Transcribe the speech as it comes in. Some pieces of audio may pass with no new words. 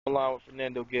Online with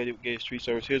Fernando Geddie with Geddie's Tree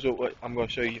Service. Here's what I'm going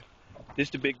to show you. This is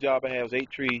the big job I have. Is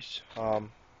 8 trees.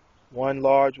 One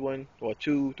large one, or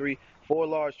 2, 3, 4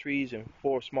 large trees and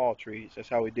 4 small trees. That's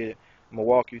how we did it. I'm going to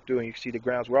walk you through and you can see the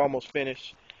grounds. We're almost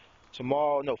finished.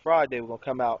 Tomorrow, no, Friday, we're going to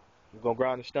come out. We're going to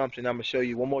ground the stumps and I'm going to show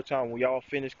you one more time when we all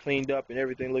finished, cleaned up, and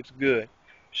everything looks good.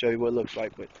 Show you what it looks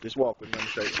like, but just walk with me. I'm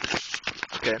going to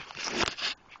show you. Okay.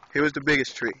 Here was the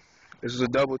biggest tree. This is a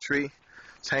double tree.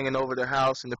 It's hanging over the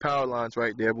house and the power lines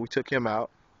right there, but we took him out.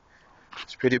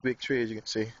 It's a pretty big tree, as you can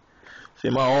see.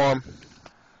 See my arm?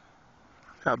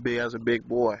 How big? I was a big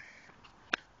boy.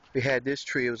 We had this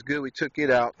tree. It was good. We took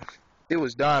it out. It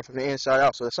was dying from the inside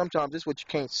out. So sometimes this is what you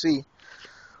can't see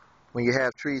when you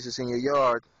have trees that's in your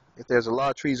yard. If there's a lot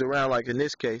of trees around, like in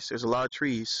this case, there's a lot of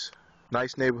trees.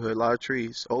 Nice neighborhood, a lot of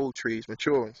trees, old trees,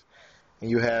 mature ones. And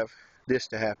you have this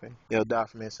to happen. They'll die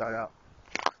from the inside out.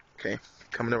 Okay,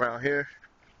 coming around here.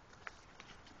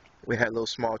 We had a little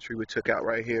small tree we took out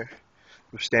right here.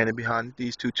 We're standing behind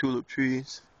these 2 tulip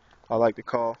trees, I like to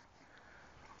call.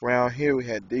 Around here we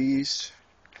had these.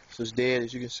 This is dead,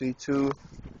 as you can see too.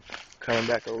 Coming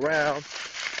back around.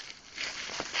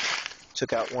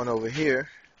 Took out one over here.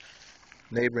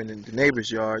 Neighboring in the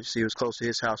neighbor's yard. You see it was close to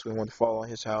his house. We didn't want to fall on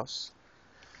his house.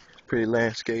 Pretty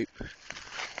landscape.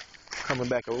 Coming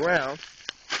back around.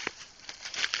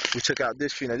 We took out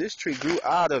this tree. Now this tree grew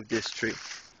out of this tree.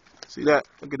 See that?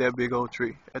 Look at that big old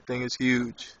tree. That thing is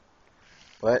huge.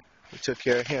 But we took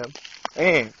care of him.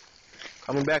 And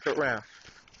coming back around.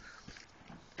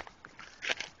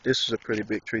 This was a pretty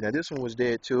big tree. Now this one was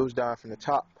dead too. It was dying from the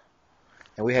top.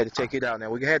 And we had to take it out. Now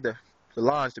we had the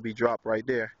lines to be dropped right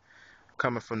there.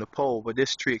 Coming from the pole. But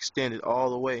this tree extended all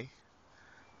the way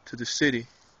to the city.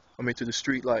 To the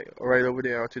street light. Right over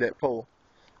there, or to that pole.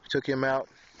 We took him out.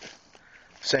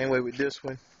 Same way with this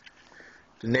one.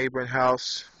 The neighboring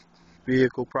house.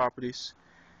 Vehicle properties.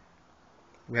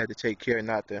 We had to take care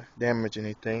not to damage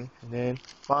anything. And then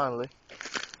finally,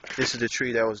 this is the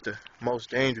tree that was the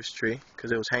most dangerous tree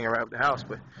because it was hanging around the house,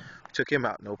 but we took him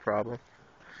out no problem.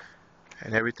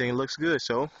 And everything looks good.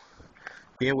 So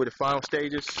being with the final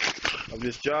stages of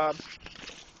this job,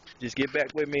 just get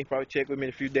back with me, probably check with me in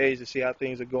a few days to see how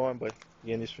things are going. But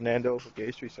again, this is Fernando with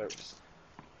Geddie's Tree Service.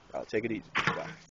 I'll take it easy. Bye.